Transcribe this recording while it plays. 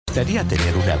¿Gustaría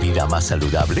tener una vida más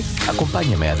saludable?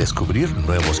 Acompáñame a descubrir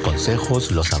nuevos consejos,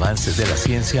 los avances de la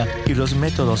ciencia y los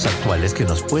métodos actuales que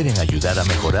nos pueden ayudar a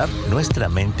mejorar nuestra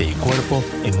mente y cuerpo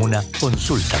en una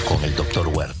consulta con el Dr.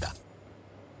 Huerta.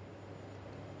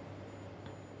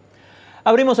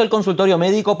 Abrimos el consultorio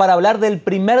médico para hablar del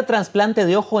primer trasplante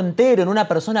de ojo entero en una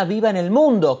persona viva en el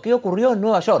mundo, que ocurrió en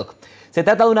Nueva York. Se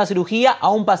trata de una cirugía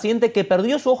a un paciente que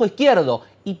perdió su ojo izquierdo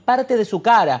y parte de su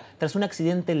cara tras un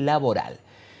accidente laboral.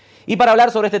 Y para hablar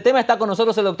sobre este tema está con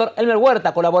nosotros el doctor Elmer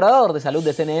Huerta, colaborador de salud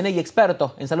de CNN y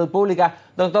experto en salud pública.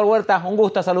 Doctor Huerta, un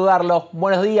gusto saludarlo.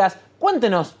 Buenos días.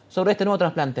 Cuéntenos sobre este nuevo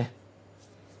trasplante.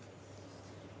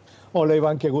 Hola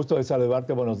Iván, qué gusto de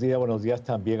saludarte. Buenos días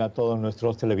también a todos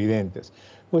nuestros televidentes.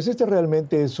 Pues este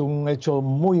realmente es un hecho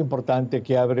muy importante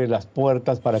que abre las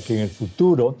puertas para que en el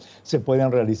futuro se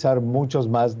puedan realizar muchos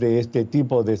más de este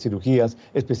tipo de cirugías,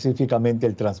 específicamente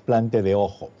el trasplante de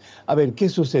ojo. A ver, ¿qué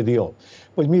sucedió?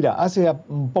 Pues mira, hace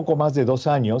un poco más de 2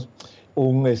 años,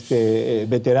 un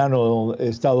veterano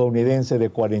estadounidense de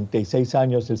 46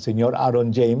 años, el señor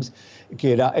Aaron James,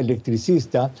 que era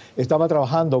electricista, estaba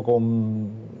trabajando con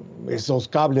esos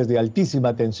cables de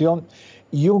altísima tensión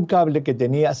y un cable que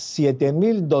tenía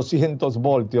 7.200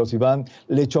 voltios, Iván,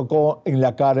 le chocó en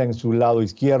la cara en su lado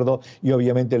izquierdo y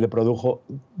obviamente le produjo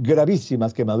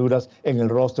gravísimas quemaduras en el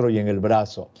rostro y en el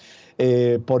brazo.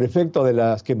 Por efecto de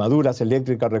las quemaduras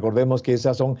eléctricas, recordemos que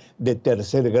esas son de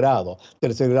tercer grado.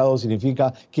 Tercer grado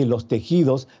significa que los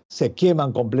tejidos se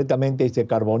queman completamente y se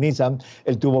carbonizan.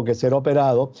 Él tuvo que ser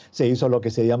operado, se hizo lo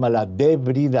que se llama la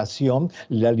debridación,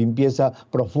 la limpieza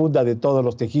profunda de todos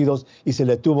los tejidos y se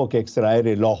le tuvo que extraer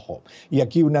el ojo. Y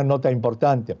aquí una nota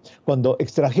importante, cuando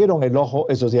extrajeron el ojo,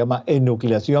 eso se llama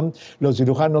enucleación, los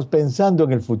cirujanos pensando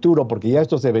en el futuro, porque ya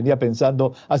esto se venía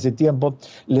pensando hace tiempo,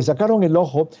 le sacaron el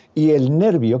ojo y el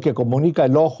nervio que comunica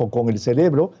el ojo con el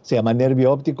cerebro, se llama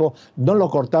nervio óptico, no lo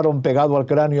cortaron pegado al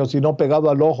cráneo, sino pegado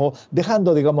al ojo,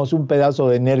 dejando, digamos, un pedazo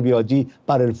de nervio allí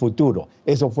para el futuro.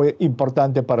 Eso fue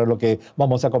importante para lo que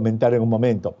vamos a comentar en un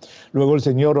momento. Luego el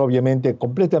señor, obviamente,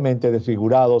 completamente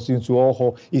desfigurado, sin su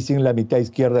ojo y sin la mitad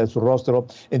izquierda de su rostro,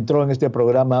 entró en este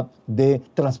programa de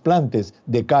trasplantes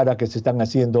de cara que se están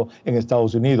haciendo en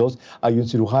Estados Unidos. Hay un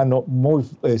cirujano muy,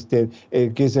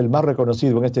 que es el más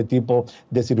reconocido en este tipo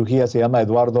de cirugía, se llama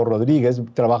Eduardo Rodríguez,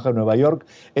 trabaja en Nueva York.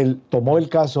 Él tomó el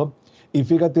caso y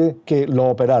fíjate que lo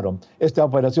operaron. Esta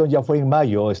operación ya fue en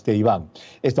mayo, Iván.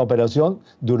 Esta operación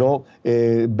duró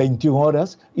 21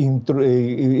 horas,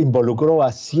 involucró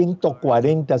a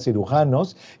 140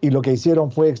 cirujanos y lo que hicieron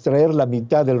fue extraer la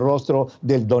mitad del rostro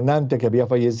del donante que había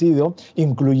fallecido,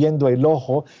 incluyendo el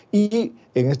ojo, y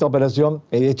en esta operación,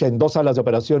 hecha en 2 salas de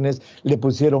operaciones, le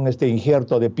pusieron este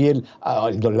injerto de piel,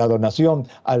 la donación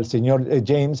al señor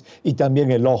James, y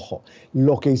también el ojo.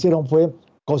 Lo que hicieron fue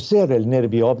coser el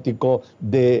nervio óptico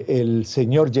del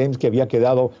señor James, que había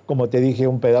quedado, como te dije,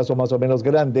 un pedazo más o menos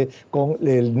grande, con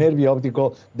el nervio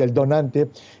óptico del donante,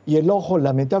 y el ojo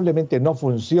lamentablemente no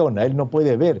funciona, él no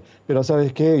puede ver, pero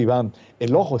 ¿sabes qué, Iván?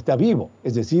 El ojo está vivo,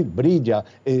 es decir, brilla,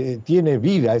 tiene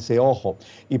vida ese ojo,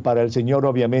 y para el señor,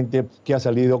 obviamente, que ha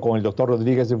salido con el doctor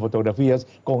Rodríguez en fotografías,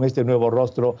 con este nuevo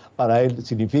rostro, para él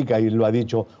significa, y lo ha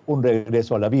dicho, un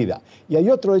regreso a la vida. Y hay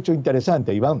otro hecho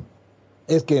interesante, Iván.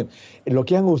 Es que lo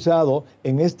que han usado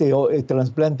en este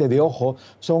trasplante de ojo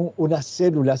son unas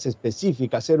células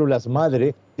específicas, células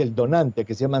madre del donante,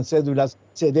 que se llaman células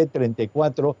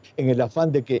CD34, en el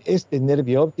afán de que este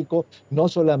nervio óptico no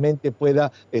solamente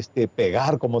pueda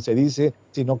pegar, como se dice,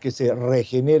 sino que se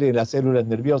regenere las células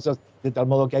nerviosas, de tal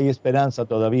modo que hay esperanza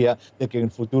todavía de que en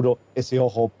el futuro ese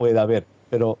ojo pueda ver.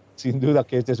 Pero sin duda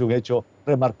que este es un hecho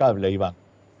remarcable, Iván.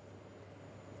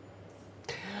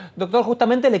 Doctor,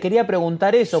 justamente le quería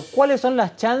preguntar eso. ¿Cuáles son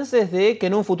las chances de que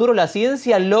en un futuro la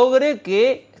ciencia logre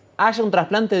que haya un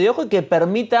trasplante de ojo y que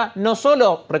permita no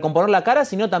solo recomponer la cara,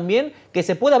 sino también que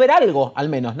se pueda ver algo, al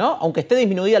menos, ¿no? Aunque esté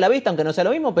disminuida la vista, aunque no sea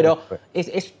lo mismo, pero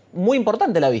es muy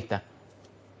importante la vista.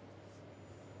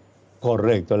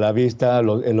 Correcto, la vista,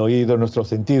 el oído, nuestros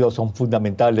sentidos son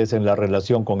fundamentales en la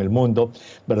relación con el mundo,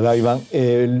 ¿verdad, Iván?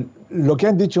 Lo que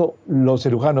han dicho los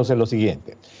cirujanos es lo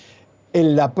siguiente.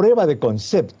 En la prueba de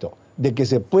concepto de que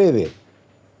se puede,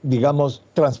 digamos,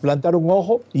 trasplantar un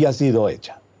ojo ya ha sido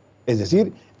hecha. Es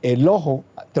decir, el ojo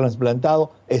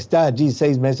trasplantado está allí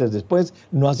 6 meses después,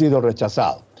 no ha sido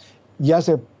rechazado. Ya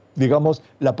se, digamos,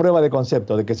 la prueba de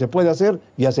concepto de que se puede hacer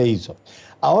ya se hizo.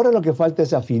 Ahora lo que falta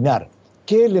es afinar.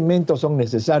 ¿Qué elementos son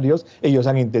necesarios? Ellos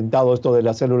han intentado esto de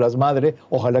las células madre,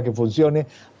 ojalá que funcione,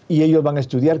 y ellos van a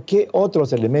estudiar qué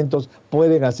otros elementos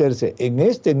pueden hacerse en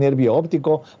este nervio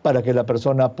óptico para que la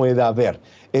persona pueda ver.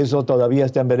 Eso todavía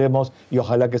está en veremos y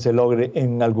ojalá que se logre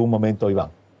en algún momento, Iván.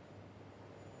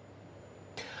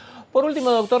 Por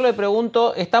último, doctor, le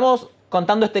pregunto, estamos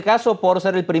contando este caso por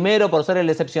ser el primero, por ser el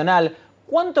excepcional.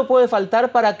 ¿Cuánto puede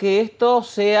faltar para que esto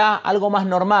sea algo más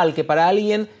normal, que para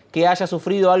alguien que haya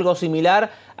sufrido algo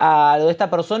similar a lo de esta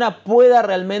persona pueda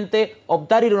realmente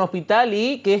optar a ir a un hospital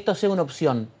y que esto sea una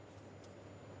opción?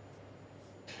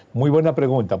 Muy buena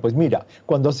pregunta. Pues mira,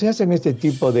 cuando se hacen este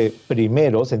tipo de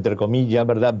primeros, entre comillas,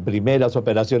 ¿verdad? Primeras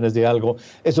operaciones de algo,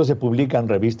 eso se publica en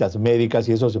revistas médicas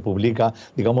y eso se publica,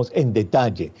 digamos, en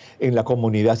detalle en la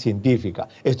comunidad científica.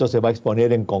 Esto se va a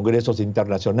exponer en congresos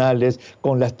internacionales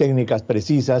con las técnicas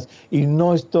precisas y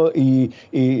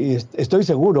estoy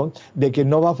seguro de que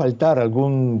no va a faltar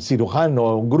algún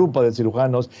cirujano, un grupo de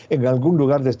cirujanos en algún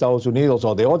lugar de Estados Unidos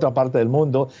o de otra parte del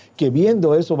mundo que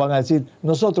viendo eso van a decir,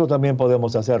 nosotros también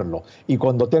podemos hacerlo. Y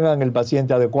cuando tengan el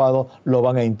paciente adecuado, lo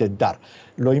van a intentar.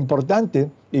 Lo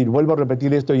importante, y vuelvo a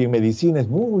repetir esto, y en medicina es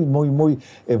muy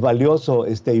valioso,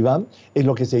 Iván, es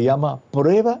lo que se llama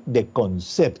prueba de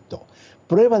concepto.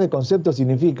 Prueba de concepto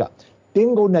significa,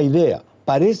 tengo una idea,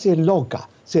 parece loca,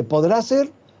 ¿se podrá hacer?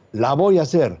 La voy a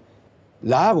hacer.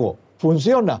 La hago,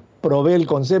 funciona, probé el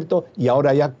concepto y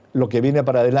ahora ya lo que viene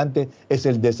para adelante es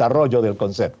el desarrollo del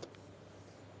concepto.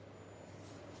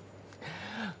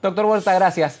 Doctor Huerta,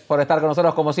 gracias por estar con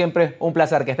nosotros como siempre. Un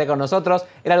placer que esté con nosotros.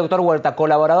 Era el doctor Huerta,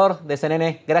 colaborador de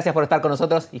CNN. Gracias por estar con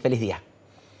nosotros y feliz día.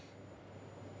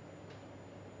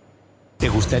 ¿Te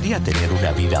gustaría tener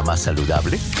una vida más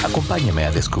saludable? Acompáñame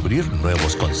a descubrir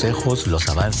nuevos consejos, los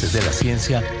avances de la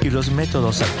ciencia y los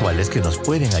métodos actuales que nos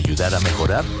pueden ayudar a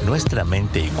mejorar nuestra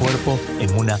mente y cuerpo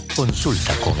en una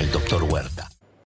consulta con el doctor Huerta.